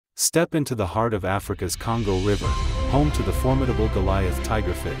Step into the heart of Africa's Congo River, home to the formidable Goliath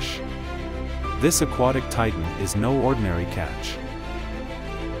tigerfish. This aquatic titan is no ordinary catch.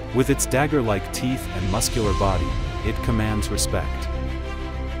 With its dagger-like teeth and muscular body, it commands respect.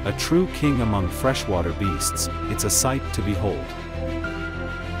 A true king among freshwater beasts, it's a sight to behold.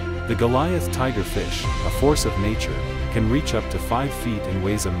 The Goliath tigerfish, a force of nature, can reach up to 5 feet and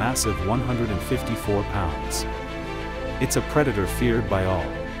weighs a massive 154 pounds. It's a predator feared by all.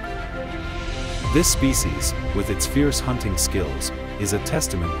 This species, with its fierce hunting skills, is a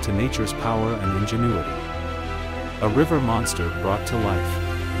testament to nature's power and ingenuity. A river monster brought to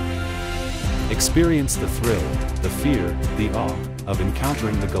life. Experience the thrill, the fear, the awe, of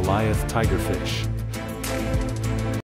encountering the Goliath tigerfish.